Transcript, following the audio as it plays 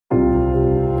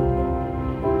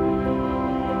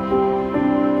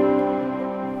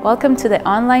Welcome to the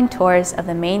online tours of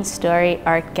the Main Story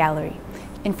Art Gallery.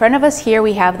 In front of us here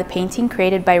we have the painting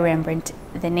created by Rembrandt.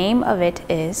 The name of it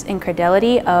is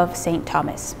Incredulity of St.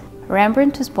 Thomas.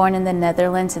 Rembrandt was born in the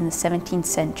Netherlands in the 17th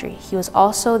century. He was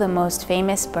also the most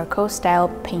famous Baroque-style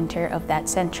painter of that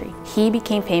century. He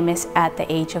became famous at the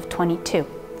age of 22.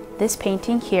 This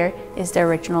painting here is the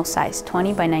original size,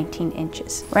 20 by 19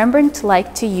 inches. Rembrandt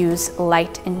liked to use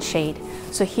light and shade.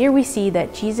 So here we see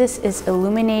that Jesus is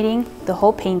illuminating the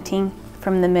whole painting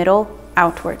from the middle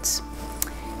outwards.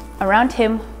 Around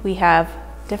him we have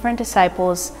different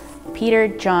disciples, Peter,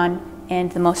 John,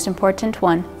 and the most important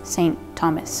one, St.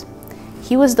 Thomas.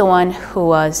 He was the one who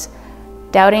was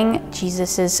doubting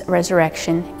Jesus'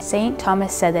 resurrection. St.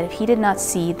 Thomas said that if he did not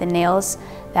see the nails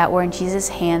that were in Jesus'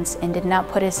 hands and did not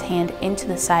put his hand into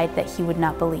the side, that he would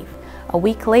not believe. A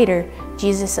week later,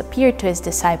 Jesus appeared to his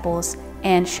disciples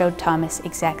and showed Thomas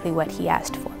exactly what he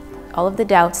asked for. All of the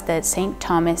doubts that St.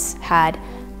 Thomas had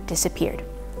disappeared.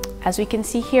 As we can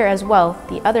see here as well,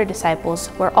 the other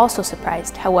disciples were also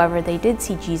surprised. However, they did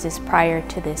see Jesus prior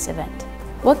to this event.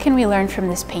 What can we learn from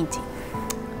this painting?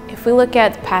 If we look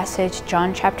at the passage,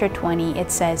 John chapter 20, it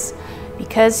says,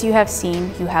 "Because you have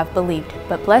seen, you have believed,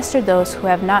 but blessed are those who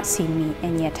have not seen me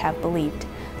and yet have believed."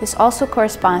 This also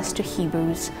corresponds to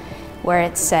Hebrews, where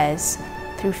it says,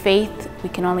 "Through faith we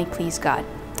can only please God."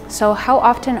 So how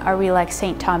often are we like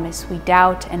St. Thomas? We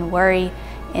doubt and worry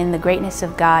in the greatness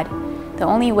of God. The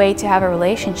only way to have a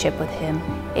relationship with Him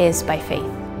is by faith.